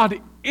God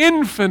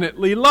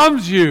infinitely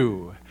loves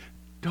you.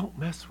 Don't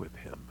mess with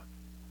him.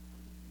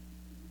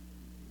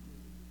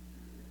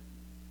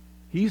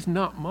 He's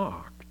not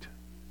mocked.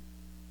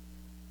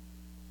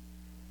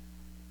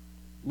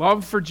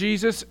 Love for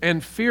Jesus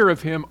and fear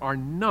of him are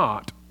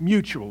not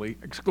mutually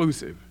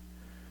exclusive.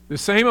 The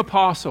same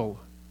apostle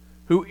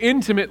who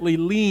intimately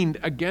leaned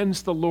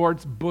against the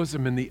Lord's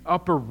bosom in the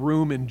upper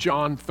room in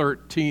John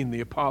 13,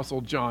 the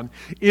apostle John,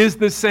 is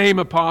the same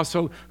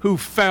apostle who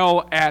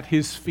fell at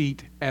his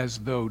feet as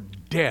though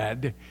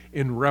dead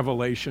in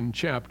Revelation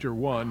chapter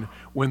 1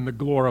 when the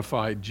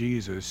glorified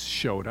Jesus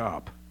showed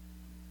up.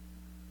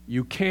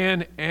 You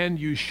can and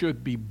you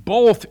should be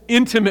both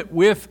intimate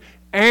with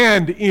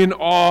and in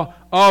awe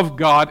of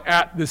God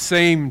at the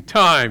same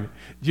time.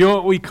 Do you know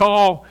what we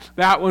call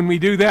that when we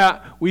do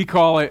that? We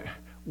call it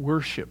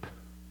worship.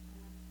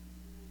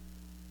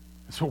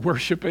 That's what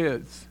worship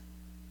is.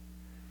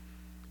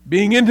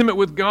 Being intimate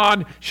with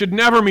God should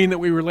never mean that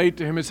we relate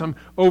to him as some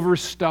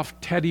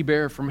overstuffed teddy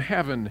bear from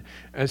heaven,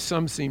 as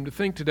some seem to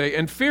think today.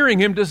 And fearing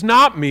him does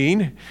not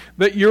mean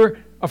that you're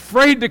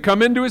afraid to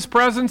come into his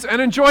presence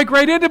and enjoy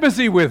great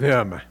intimacy with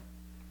him.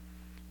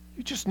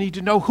 You just need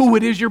to know who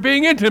it is you're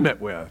being intimate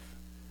with.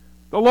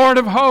 The Lord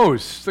of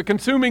hosts, the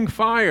consuming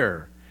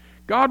fire.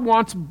 God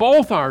wants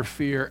both our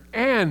fear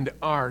and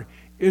our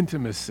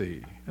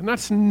intimacy. And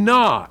that's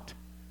not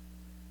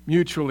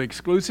mutually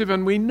exclusive,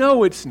 and we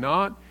know it's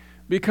not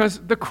because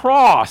the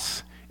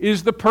cross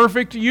is the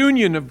perfect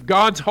union of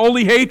God's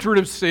holy hatred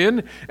of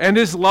sin and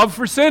his love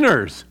for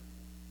sinners.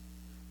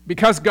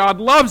 Because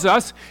God loves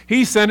us,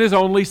 he sent his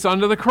only Son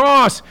to the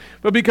cross.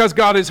 But because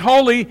God is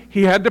holy,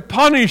 he had to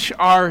punish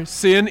our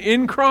sin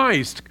in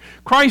Christ.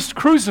 Christ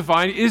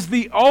crucified is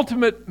the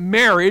ultimate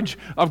marriage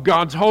of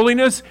God's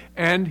holiness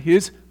and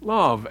his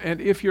love. And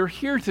if you're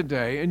here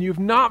today and you've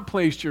not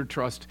placed your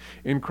trust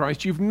in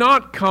Christ, you've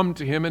not come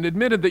to him and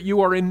admitted that you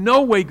are in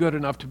no way good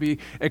enough to be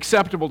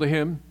acceptable to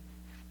him,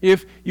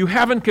 if you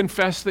haven't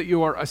confessed that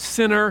you are a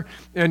sinner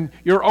and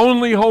your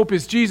only hope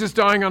is Jesus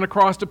dying on a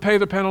cross to pay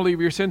the penalty of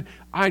your sin,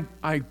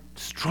 I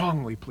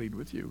strongly plead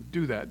with you,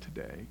 do that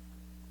today.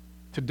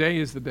 Today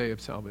is the day of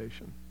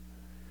salvation.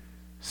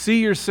 See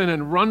your sin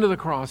and run to the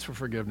cross for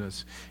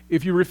forgiveness.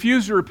 If you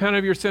refuse to repent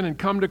of your sin and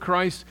come to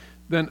Christ,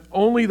 then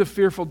only the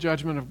fearful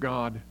judgment of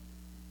God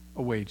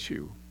awaits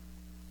you.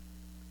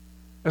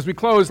 As we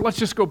close, let's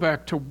just go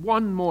back to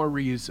one more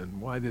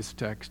reason why this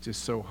text is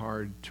so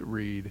hard to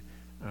read.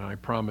 I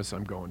promise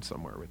I'm going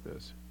somewhere with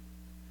this.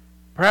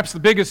 Perhaps the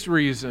biggest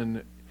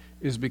reason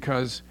is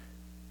because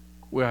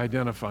we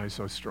identify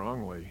so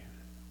strongly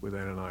with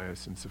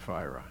Ananias and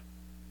Sapphira.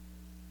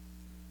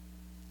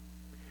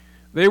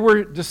 They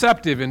were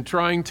deceptive in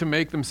trying to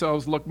make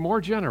themselves look more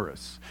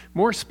generous,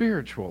 more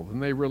spiritual than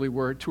they really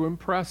were to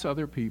impress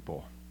other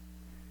people.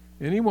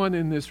 Anyone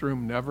in this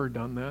room never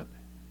done that?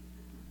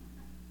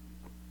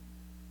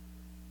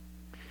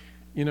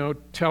 You know,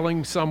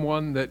 telling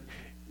someone that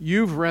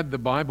you've read the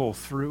Bible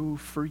through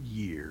for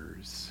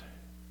years,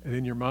 and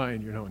in your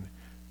mind you're knowing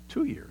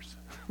 2 years.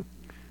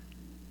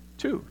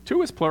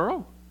 Two is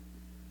plural.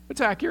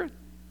 It's accurate.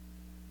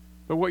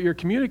 But what you're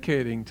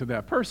communicating to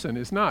that person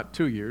is not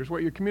 2 years.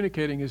 What you're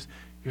communicating is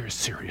you're a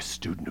serious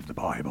student of the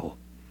Bible.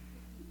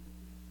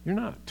 You're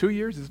not. 2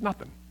 years is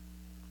nothing.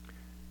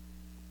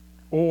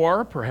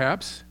 Or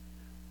perhaps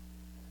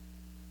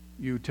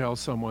you tell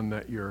someone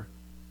that you're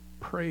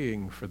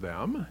praying for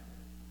them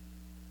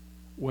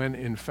when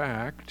in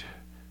fact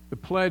the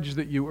pledge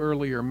that you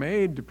earlier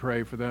made to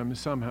pray for them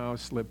somehow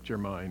slipped your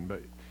mind.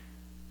 But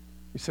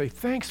you say,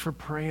 thanks for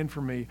praying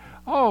for me.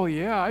 Oh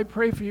yeah, I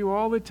pray for you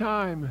all the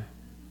time.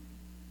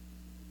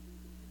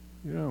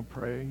 You don't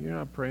pray. You're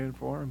not praying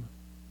for them.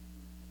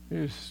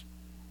 You're just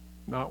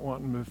not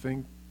wanting to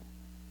think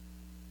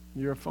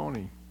you're a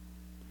phony.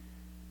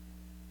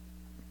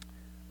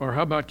 Or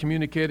how about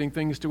communicating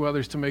things to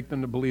others to make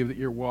them to believe that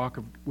your walk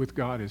with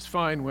God is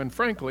fine when,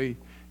 frankly,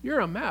 you're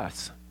a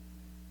mess.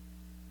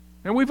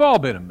 And we've all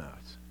been a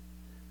mess.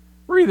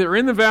 We're either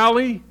in the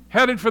valley,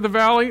 headed for the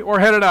valley, or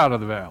headed out of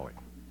the valley.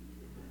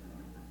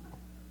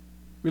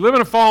 We live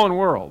in a fallen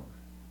world.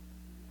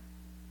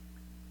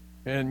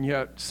 And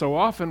yet, so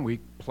often we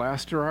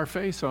plaster our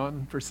face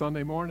on for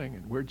Sunday morning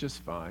and we're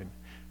just fine.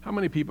 How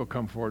many people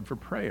come forward for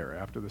prayer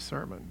after the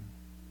sermon?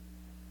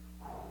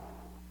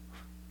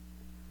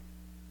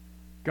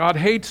 God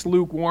hates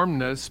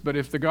lukewarmness, but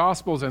if the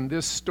Gospels and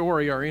this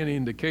story are any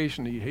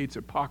indication, he hates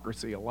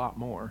hypocrisy a lot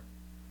more.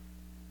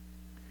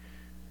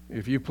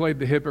 If you played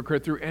the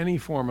hypocrite through any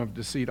form of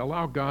deceit,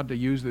 allow God to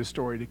use this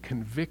story to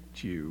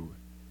convict you.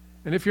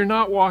 And if you're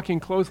not walking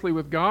closely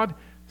with God,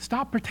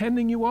 Stop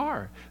pretending you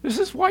are. This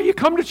is why you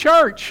come to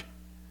church.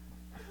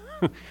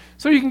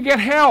 So you can get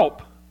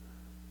help.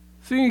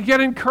 So you can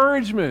get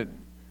encouragement.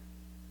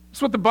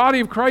 That's what the body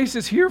of Christ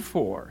is here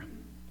for.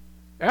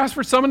 Ask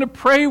for someone to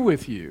pray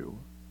with you.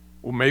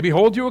 Or maybe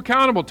hold you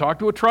accountable. Talk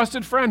to a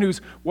trusted friend whose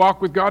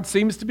walk with God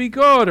seems to be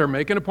good, or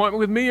make an appointment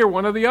with me or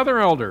one of the other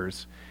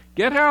elders.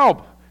 Get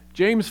help.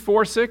 James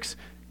 4:6,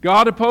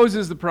 God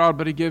opposes the proud,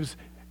 but he gives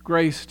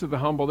grace to the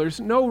humble. There's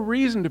no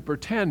reason to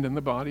pretend in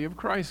the body of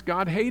Christ.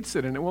 God hates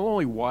it, and it will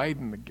only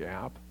widen the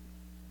gap.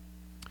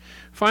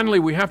 Finally,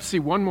 we have to see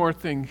one more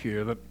thing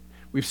here that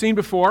we've seen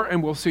before,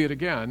 and we'll see it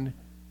again,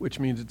 which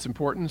means it's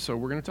important, so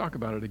we're going to talk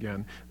about it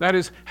again. That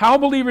is, how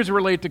believers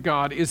relate to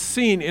God is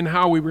seen in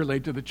how we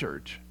relate to the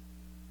church.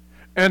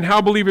 And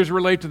how believers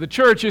relate to the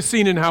church is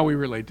seen in how we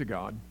relate to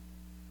God.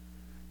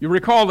 You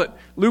recall that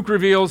Luke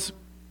reveals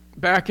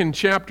back in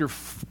chapter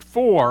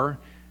 4,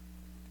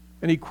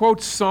 and he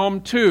quotes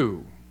Psalm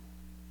 2.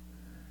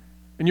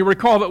 And you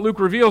recall that Luke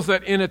reveals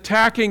that in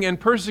attacking and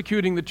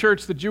persecuting the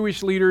church, the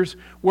Jewish leaders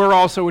were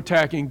also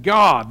attacking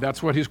God.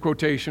 That's what his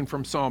quotation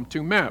from Psalm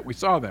 2 meant. We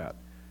saw that.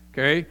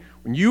 Okay?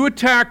 When you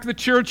attack the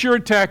church, you're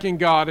attacking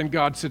God, and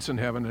God sits in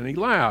heaven and he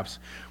laughs.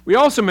 We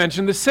also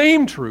mentioned the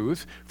same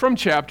truth from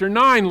chapter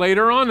 9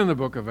 later on in the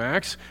book of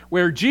Acts,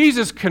 where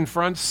Jesus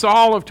confronts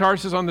Saul of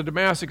Tarsus on the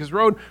Damascus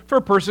road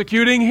for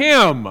persecuting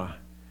him,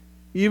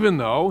 even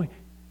though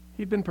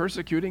he'd been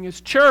persecuting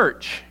his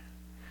church.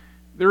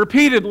 The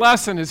repeated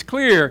lesson is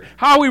clear.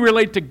 How we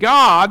relate to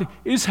God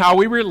is how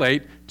we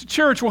relate to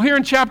church. Well, here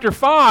in chapter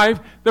 5,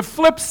 the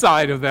flip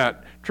side of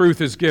that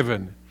truth is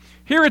given.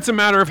 Here it's a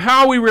matter of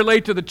how we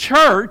relate to the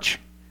church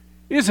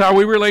is how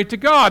we relate to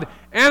God.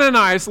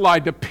 Ananias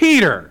lied to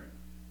Peter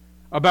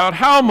about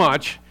how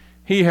much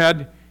he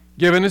had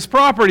given his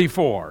property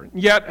for.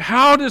 Yet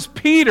how does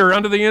Peter,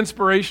 under the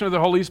inspiration of the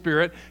Holy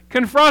Spirit,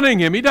 confronting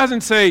him? He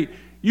doesn't say,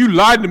 "You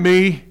lied to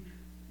me."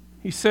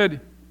 He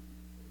said,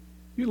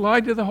 "You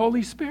lied to the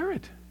Holy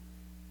Spirit."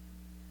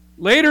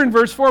 Later in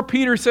verse 4,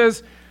 Peter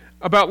says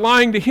about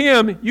lying to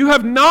him, "You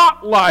have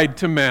not lied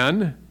to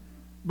men,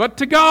 but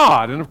to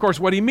God." And of course,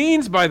 what he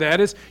means by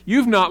that is,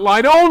 you've not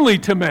lied only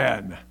to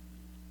men.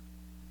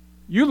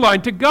 You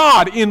lied to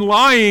God in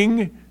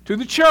lying to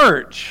the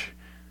church.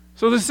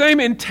 So the same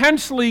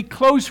intensely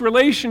close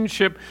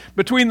relationship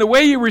between the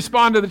way you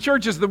respond to the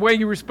church as the way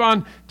you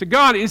respond to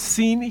God is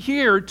seen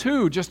here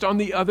too, just on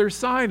the other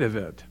side of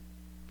it.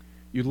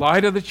 You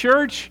lie to the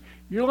church,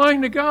 you're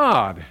lying to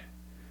God.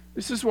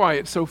 This is why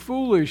it's so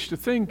foolish to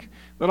think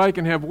that I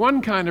can have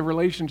one kind of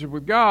relationship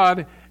with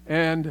God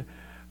and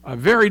a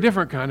very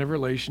different kind of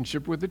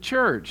relationship with the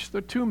church.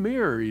 The two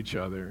mirror each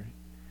other.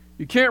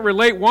 You can't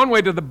relate one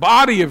way to the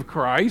body of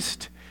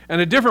Christ and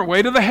a different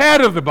way to the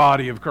head of the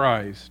body of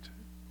Christ.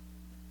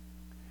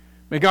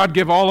 May God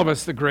give all of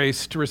us the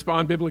grace to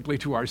respond biblically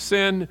to our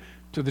sin,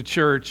 to the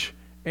church,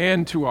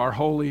 and to our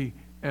holy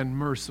and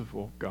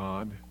merciful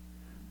God,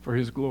 for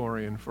his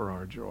glory and for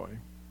our joy.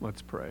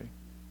 Let's pray.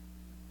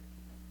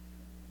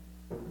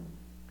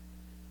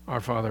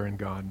 Our Father in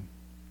God,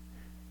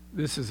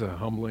 this is a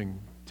humbling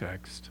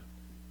text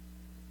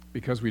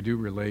because we do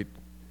relate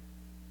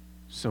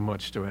so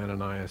much to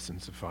Ananias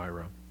and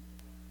Sapphira.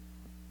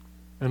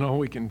 And all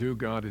we can do,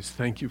 God, is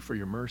thank you for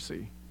your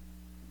mercy,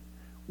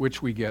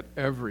 which we get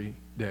every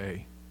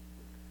day.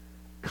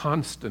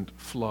 Constant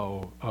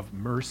flow of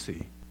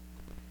mercy.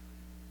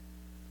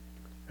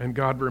 And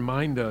God,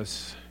 remind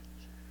us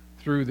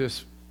through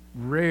this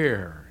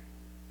rare,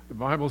 the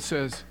Bible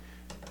says,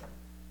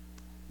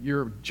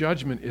 your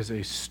judgment is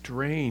a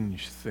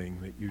strange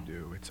thing that you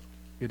do.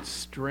 It's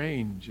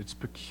strange, it's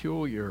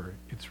peculiar,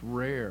 it's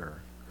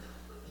rare.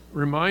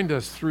 Remind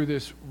us through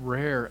this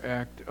rare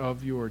act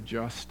of your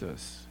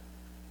justice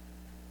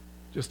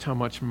just how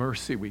much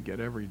mercy we get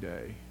every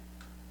day,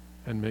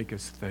 and make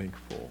us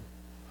thankful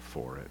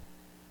for it.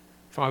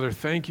 Father,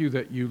 thank you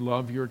that you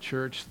love your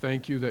church.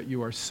 Thank you that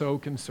you are so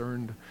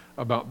concerned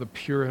about the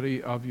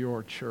purity of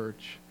your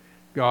church.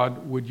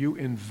 God, would you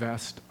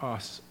invest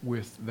us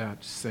with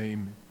that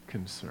same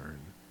concern?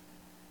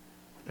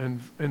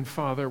 And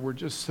Father, we're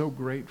just so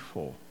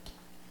grateful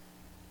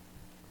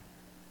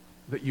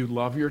that you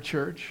love your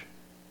church,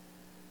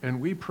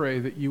 and we pray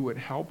that you would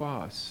help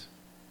us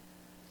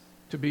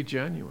to be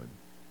genuine.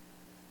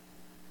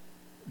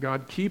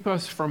 God, keep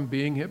us from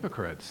being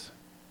hypocrites.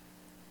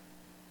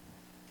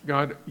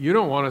 God, you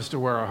don't want us to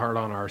wear our heart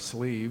on our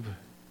sleeve,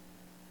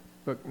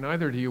 but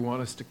neither do you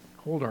want us to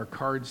hold our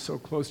cards so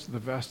close to the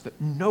vest that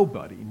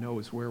nobody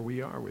knows where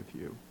we are with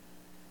you.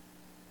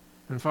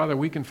 And Father,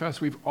 we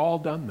confess we've all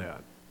done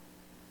that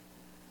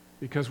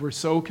because we're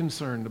so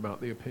concerned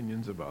about the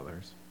opinions of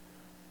others.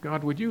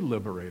 God, would you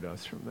liberate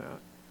us from that?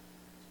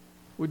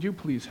 Would you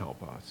please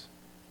help us?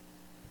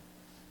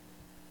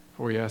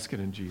 For we ask it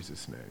in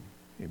Jesus' name.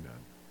 Amen.